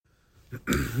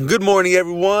Good morning,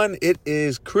 everyone. It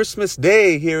is Christmas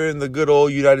Day here in the good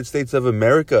old United States of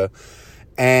America.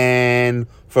 And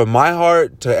from my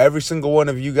heart to every single one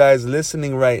of you guys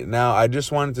listening right now, I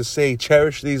just wanted to say,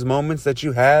 cherish these moments that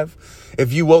you have.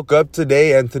 If you woke up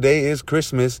today and today is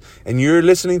Christmas and you're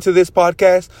listening to this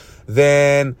podcast,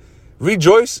 then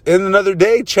rejoice in another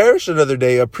day, cherish another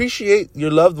day, appreciate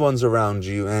your loved ones around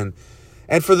you. And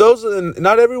for those,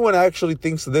 not everyone actually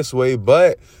thinks this way,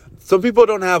 but some people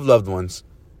don't have loved ones.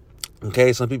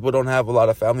 Okay, some people don't have a lot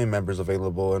of family members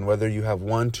available, and whether you have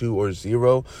 1, 2, or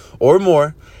 0 or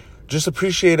more, just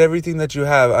appreciate everything that you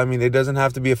have. I mean, it doesn't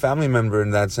have to be a family member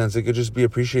in that sense. It could just be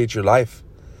appreciate your life,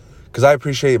 because I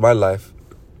appreciate my life.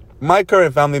 My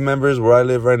current family members where I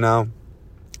live right now,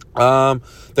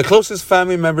 the closest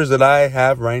family members that I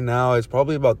have right now is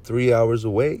probably about 3 hours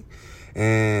away,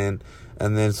 and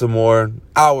then some more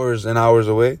hours and hours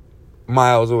away,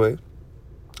 miles away.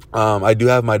 I do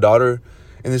have my daughter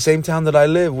in the same town that I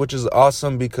live, which is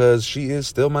awesome because she is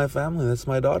still my family. That's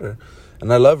my daughter,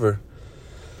 and I love her.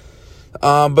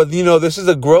 But this is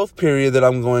a growth period that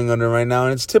I'm going under right now,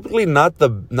 and it's typically not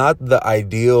the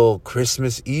ideal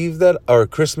Christmas Eve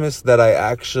Christmas that I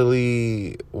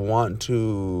actually want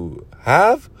to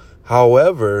have.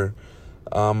 However,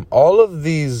 all of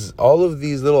these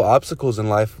little obstacles in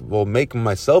life will make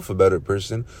myself a better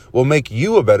person, will make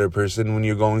you a better person when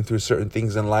you're going through certain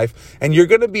things in life. And you're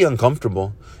going to be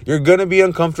uncomfortable. You're going to be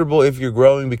uncomfortable if you're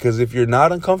growing, because if you're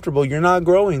not uncomfortable, you're not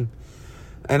growing.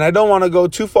 And I don't want to go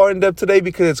too far in depth today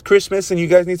because it's Christmas and you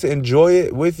guys need to enjoy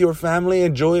it with your family,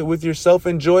 enjoy it with yourself,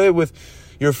 enjoy it with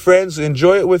your friends,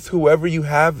 enjoy it with whoever you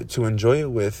have to enjoy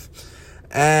it with.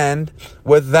 And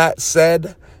with that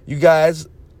said, you guys,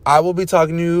 I will be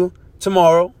talking to you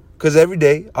tomorrow, because every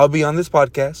day I'll be on this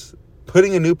podcast,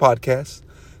 putting a new podcast,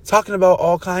 talking about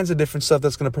all kinds of different stuff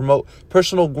that's going to promote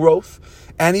personal growth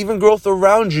and even growth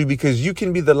around you, because you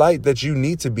can be the light that you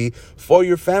need to be for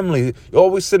your family. You're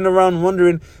always sitting around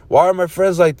wondering, why are my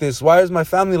friends like this? Why is my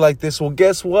family like this? Well,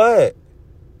 guess what?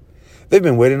 They've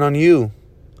been waiting on you,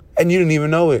 and you didn't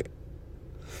even know it.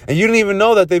 And you didn't even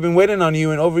know that they've been waiting on you,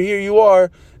 and over here you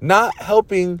are not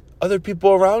helping other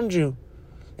people around you.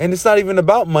 And it's not even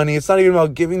about money. It's not even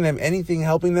about giving them anything,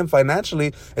 helping them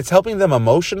financially. It's helping them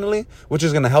emotionally, which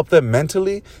is going to help them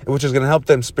mentally, which is going to help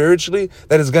them spiritually,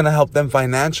 that is going to help them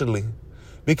financially.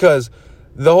 Because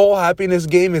the whole happiness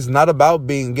game is not about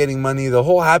getting money. The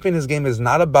whole happiness game is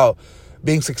not about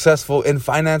being successful in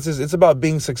finances. It's about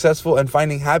being successful and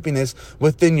finding happiness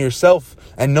within yourself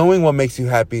and knowing what makes you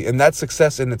happy. And that's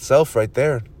success in itself right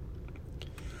there.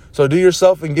 So do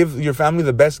yourself and give your family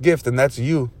the best gift, and that's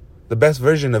you. The best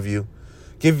version of you.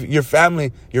 Give your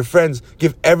family, your friends,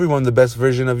 give everyone the best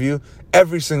version of you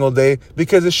every single day,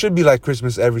 because it should be like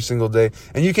Christmas every single day.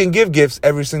 And you can give gifts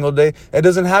every single day. It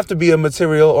doesn't have to be a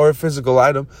material or a physical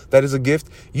item that is a gift.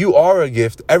 You are a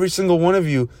gift. Every single one of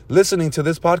you listening to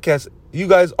this podcast, you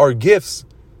guys are gifts.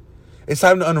 It's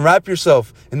time to unwrap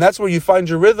yourself. And that's where you find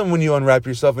your rhythm, when you unwrap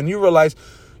yourself and you realize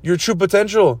your true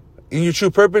potential and your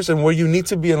true purpose and where you need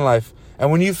to be in life. And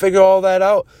when you figure all that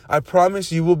out, I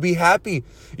promise you will be happy.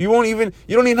 You don't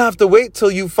even have to wait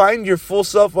till you find your full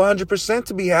self 100%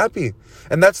 to be happy.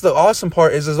 And that's the awesome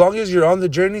part, is as long as you're on the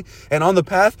journey and on the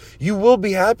path, you will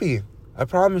be happy. I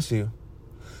promise you.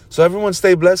 So everyone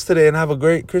stay blessed today and have a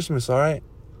great Christmas, all right?